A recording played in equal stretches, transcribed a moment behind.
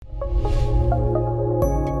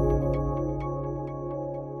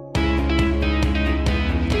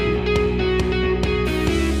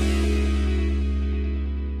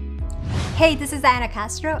is Diana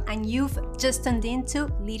Castro, and you've just tuned into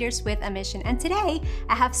Leaders with a Mission. And today,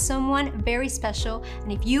 I have someone very special.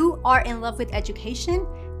 And if you are in love with education,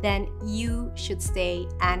 then you should stay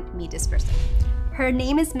and meet this person. Her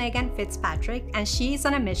name is Megan Fitzpatrick, and she is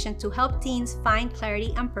on a mission to help teens find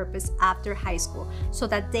clarity and purpose after high school so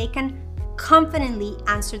that they can confidently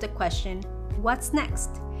answer the question, what's next?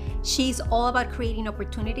 She's all about creating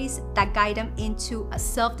opportunities that guide them into a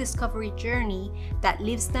self-discovery journey that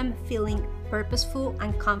leaves them feeling purposeful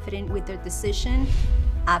and confident with their decision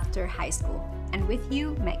after high school. And with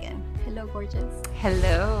you, Megan. Hello, gorgeous.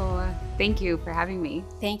 Hello. Thank you for having me.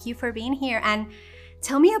 Thank you for being here. And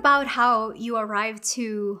tell me about how you arrived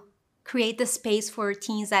to create the space for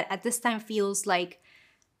teens that at this time feels like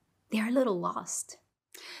they're a little lost.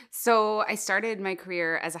 So I started my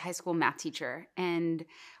career as a high school math teacher. And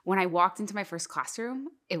when I walked into my first classroom,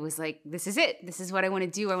 it was like, this is it. This is what I want to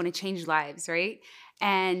do. I want to change lives, right?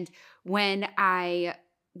 And when I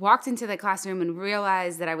walked into the classroom and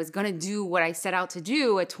realized that I was going to do what I set out to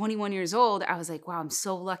do at 21 years old, I was like, wow, I'm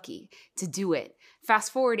so lucky to do it.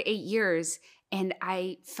 Fast forward 8 years, and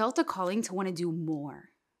I felt a calling to want to do more,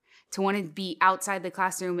 to want to be outside the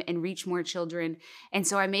classroom and reach more children. And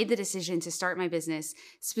so I made the decision to start my business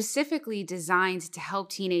specifically designed to help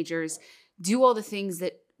teenagers do all the things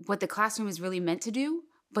that what the classroom is really meant to do,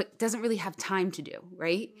 but doesn't really have time to do,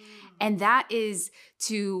 right? And that is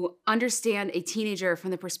to understand a teenager from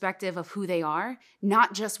the perspective of who they are,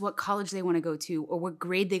 not just what college they want to go to or what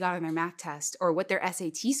grade they got on their math test or what their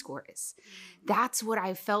SAT score is. That's what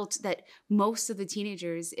I felt that most of the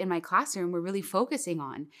teenagers in my classroom were really focusing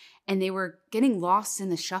on. And they were getting lost in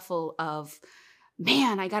the shuffle of,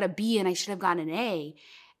 man, I got a B and I should have gotten an A.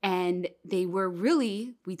 And they were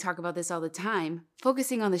really, we talk about this all the time,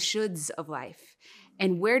 focusing on the shoulds of life.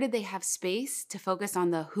 And where did they have space to focus on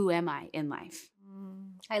the who am I in life?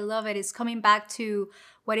 I love it. It's coming back to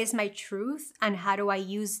what is my truth and how do I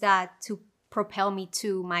use that to propel me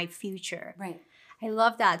to my future. Right. I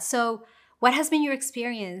love that. So what has been your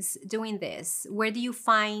experience doing this? Where do you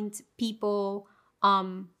find people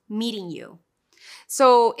meeting you?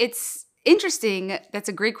 So it's interesting. That's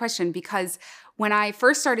a great question because when I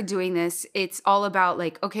first started doing this, it's all about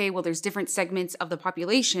like, okay, well, there's different segments of the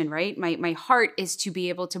population, right? My heart is to be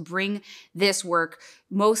able to bring this work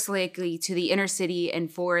most likely to the inner city and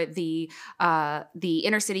for the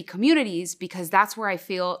inner city communities, because that's where I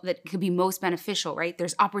feel that it could be most beneficial, right?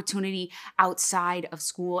 There's opportunity outside of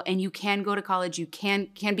school and you can go to college, you can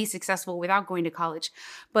be successful without going to college.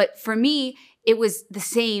 But for me, it was the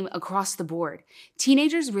same across the board.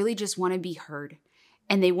 Teenagers really just want to be heard.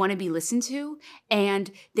 And they want to be listened to,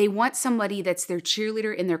 and they want somebody that's their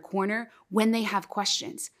cheerleader in their corner when they have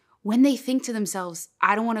questions. When they think to themselves,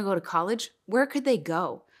 I don't want to go to college, where could they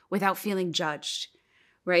go without feeling judged,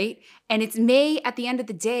 right? And it's at the end of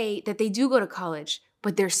the day that they do go to college,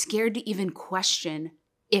 but they're scared to even question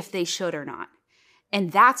if they should or not.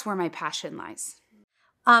 And that's where my passion lies.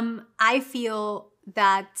 I feel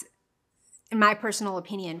that, in my personal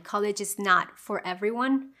opinion, college is not for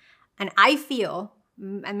everyone. And I feel,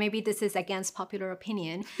 and maybe this is against popular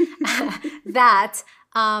opinion, that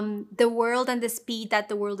the world and the speed that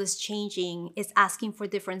the world is changing is asking for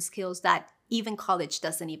different skills that even college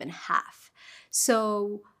doesn't even have.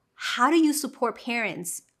 So how do you support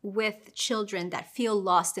parents with children that feel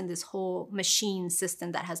lost in this whole machine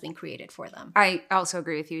system that has been created for them? I also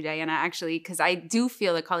agree with you, Diana, actually, because I do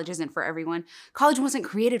feel that college isn't for everyone. College wasn't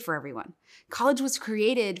created for everyone. College was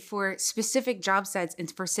created for specific job sets and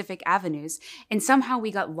specific avenues. And somehow we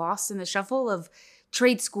got lost in the shuffle of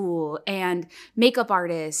trade school and makeup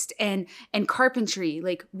artist and carpentry.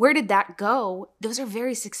 Like, where did that go? Those are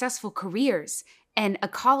very successful careers. And a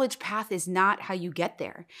college path is not how you get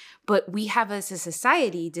there. But we have as a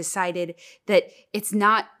society decided that it's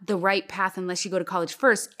not the right path unless you go to college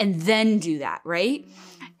first and then do that, right?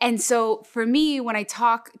 And so for me, when I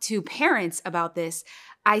talk to parents about this,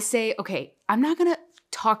 I say, okay, I'm not going to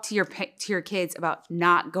talk to your kids about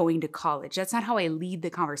not going to college. That's not how I lead the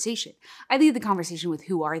conversation. I lead the conversation with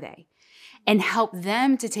who are they? And help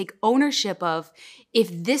them to take ownership of, if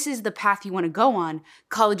this is the path you want to go on,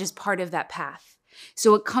 college is part of that path.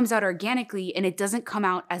 So it comes out organically and it doesn't come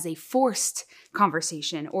out as a forced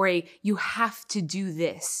conversation or you have to do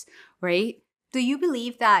this, right? Do you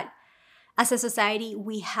believe that as a society,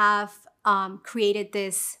 we have created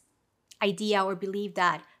this idea or believe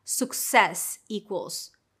that success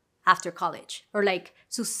equals after college, or like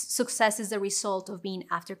success is the result of being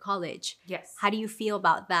after college. Yes. How do you feel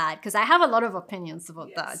about that? Because I have a lot of opinions about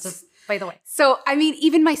that, just by the way. So, I mean,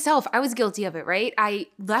 even myself, I was guilty of it, right? I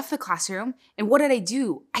left the classroom and what did I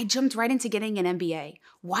do? I jumped right into getting an MBA.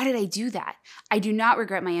 Why did I do that? I do not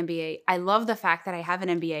regret my MBA. I love the fact that I have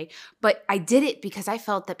an MBA, but I did it because I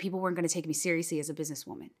felt that people weren't going to take me seriously as a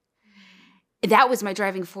businesswoman. That was my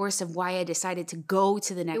driving force of why I decided to go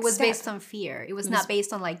to the next step. It was based on fear. It was not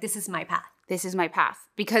based on like, this is my path. This is my path.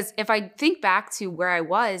 Because if I think back to where I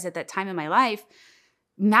was at that time in my life,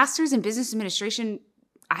 master's in business administration,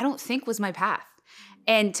 I don't think was my path.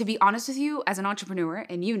 And to be honest with you, as an entrepreneur,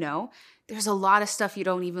 and you know, there's a lot of stuff you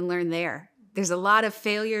don't even learn there. There's a lot of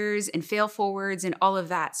failures and fail forwards and all of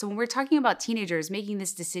that. So when we're talking about teenagers making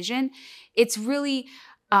this decision, it's really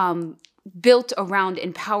built around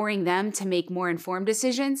empowering them to make more informed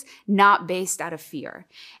decisions, not based out of fear.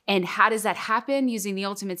 And how does that happen? Using the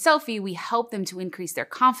Ultimate Selfie, we help them to increase their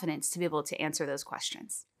confidence to be able to answer those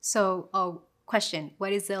questions. So, question,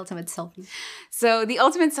 what is the Ultimate Selfie? So the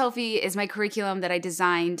Ultimate Selfie is my curriculum that I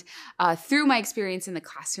designed through my experience in the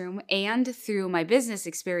classroom and through my business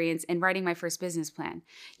experience in writing my first business plan.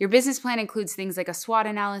 Your business plan includes things like a SWOT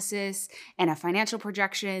analysis and a financial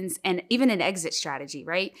projections and even an exit strategy,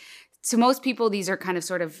 right? To most people, these are kind of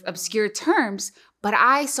sort of obscure terms, but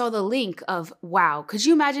I saw the link of, wow, could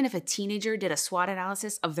you imagine if a teenager did a SWOT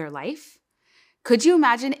analysis of their life? Could you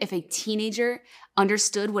imagine if a teenager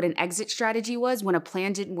understood what an exit strategy was when a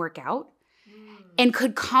plan didn't work out? And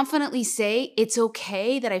could confidently say, it's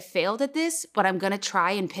okay that I failed at this, but I'm going to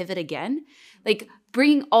try and pivot again? Like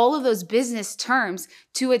bringing all of those business terms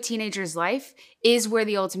to a teenager's life is where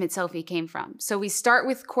the Ultimate Selfie came from. So we start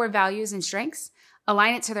with core values and strengths,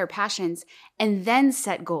 align it to their passions, and then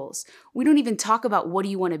set goals. We don't even talk about what do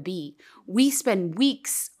you want to be. We spend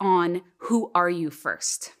weeks on who are you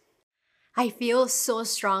first. I feel so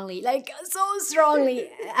strongly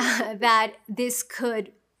that this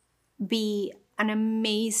could be an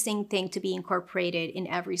amazing thing to be incorporated in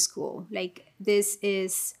every school. Like this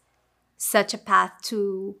is such a path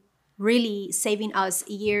to really saving us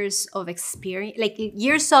years of experience, like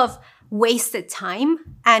years of wasted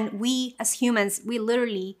time. And we as humans,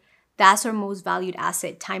 that's our most valued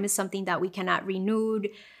asset. Time is something that we cannot renew.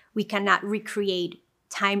 We cannot recreate.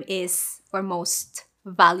 Time is our most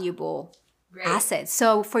valuable asset.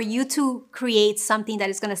 So for you to create something that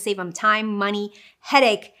is going to save them time, money,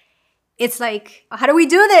 headache, it's like, how do we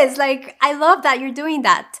do this? Like, I love that you're doing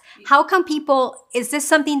that. How can people, is this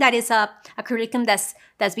something that is a curriculum that's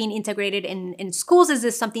being integrated in schools? Is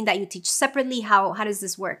this something that you teach separately? How does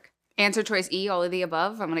this work? Answer choice E, all of the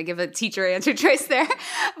above. I'm going to give a teacher answer choice there.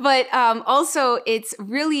 But also, it's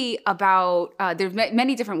really about, there's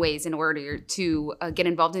many different ways in order to get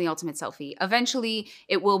involved in the Ultimate Selfie. Eventually,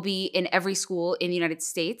 it will be in every school in the United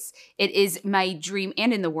States. It is my dream,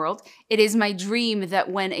 and in the world, it is my dream that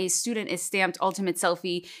when a student is stamped Ultimate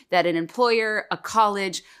Selfie, that an employer, a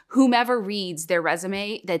college, whomever reads their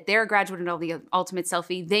resume, that they're a graduate of the Ultimate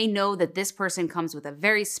Selfie, they know that this person comes with a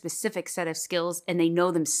very specific set of skills and they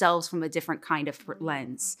know themselves from a different kind of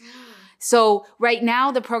lens. So right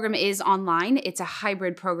now, the program is online. It's a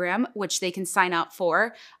hybrid program, which they can sign up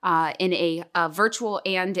for in a virtual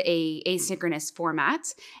and a asynchronous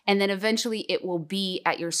format. And then eventually it will be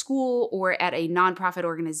at your school or at a nonprofit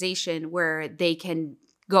organization where they can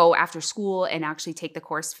go after school and actually take the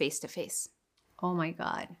course face-to-face. Oh my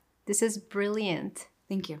God, this is brilliant.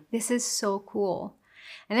 Thank you. This is so cool.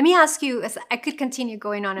 And let me ask you, as I could continue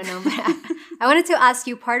going on and on, but I wanted to ask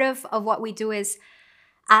you, part of what we do is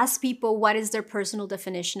ask people what is their personal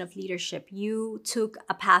definition of leadership. You took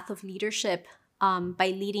a path of leadership by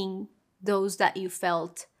leading those that you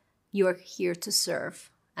felt you're here to serve,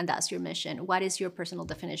 and that's your mission. What is your personal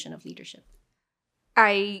definition of leadership?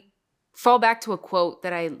 I fall back to a quote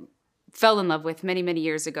that I fell in love with many, many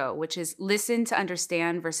years ago, which is listen to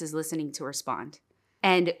understand versus listening to respond.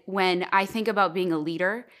 And when I think about being a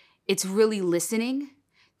leader, it's really listening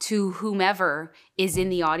to whomever is in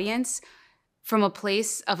the audience from a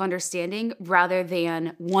place of understanding rather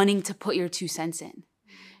than wanting to put your 2 cents in.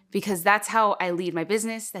 Because that's how I lead my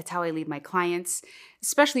business. That's how I lead my clients,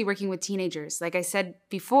 especially working with teenagers. Like I said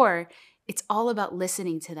before, it's all about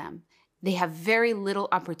listening to them. They have very little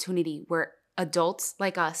opportunity where adults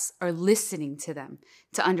like us are listening to them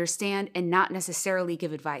to understand and not necessarily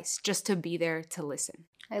give advice, just to be there to listen.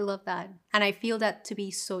 I love that. And I feel that to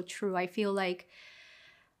be so true. I feel like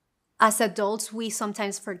as adults, we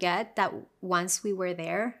sometimes forget that once we were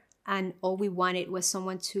there and all we wanted was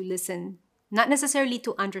someone to listen, not necessarily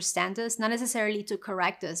to understand us, not necessarily to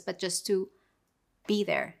correct us, but just to be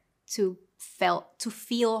there, to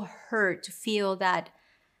feel heard, to feel that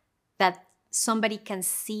somebody can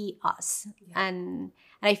see us. Yeah. And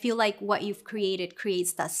I feel like what you've created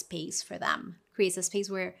creates that space for them, creates a space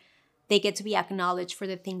where they get to be acknowledged for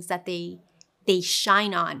the things that they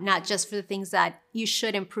shine on, not just for the things that you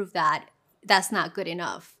should improve, that's not good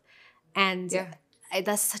enough. And yeah.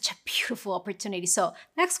 That's such a beautiful opportunity. So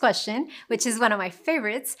next question, which is one of my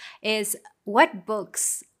favorites, is what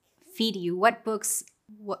books feed you? What books,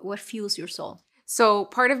 what fuels your soul? So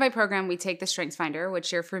part of my program, we take the StrengthsFinder,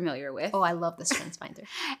 which you're familiar with. Oh, I love the StrengthsFinder.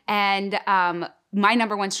 And my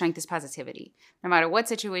number one strength is positivity. No matter what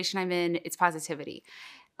situation I'm in, it's positivity.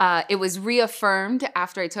 It was reaffirmed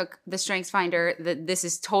after I took the StrengthsFinder that this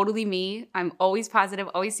is totally me. I'm always positive,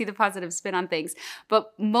 always see the positive spin on things.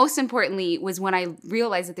 But most importantly was when I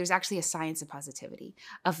realized that there's actually a science of positivity,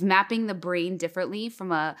 of mapping the brain differently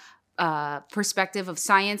from a perspective of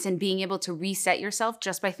science and being able to reset yourself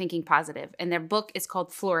just by thinking positive. And their book is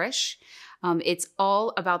called Flourish. It's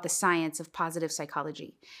all about the science of positive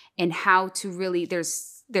psychology and how to really,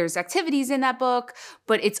 there's activities in that book,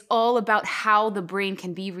 but it's all about how the brain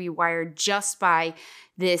can be rewired just by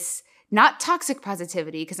this, not toxic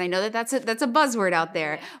positivity, because I know that that's a buzzword out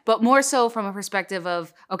there, but more so from a perspective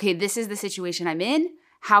of, okay, this is the situation I'm in.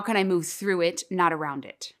 How can I move through it, not around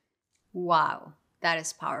it? Wow, that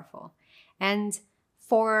is powerful. And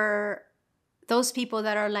for those people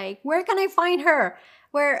that are like, where can I find her?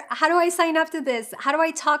 How do I sign up to this? How do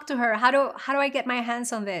I talk to her? How do I get my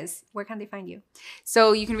hands on this? Where can they find you?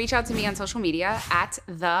 So you can reach out to me on social media at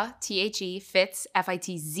the THE-FITZ,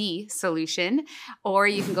 F-I-T-Z solution, or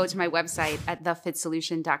you can go to my website at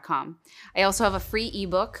thefitsolution.com. I also have a free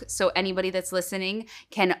ebook, so anybody that's listening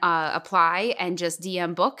can apply and just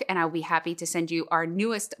DM book, and I'll be happy to send you our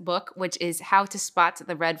newest book, which is How to Spot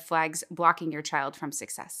the Red Flags Blocking Your Child from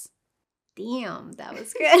Success. Damn, that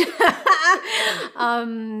was good.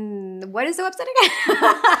 What is the website again?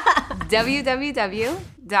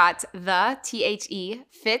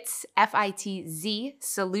 www.thethefitz,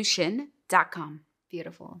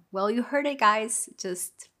 Beautiful. Well, you heard it, guys.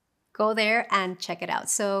 Just go there and check it out.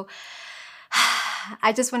 So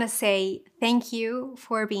I just want to say thank you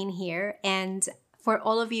for being here. And for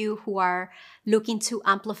all of you who are looking to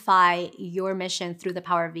amplify your mission through the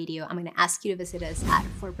power of video, I'm going to ask you to visit us at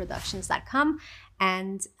forproductions.com,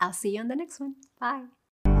 and I'll see you on the next one. Bye.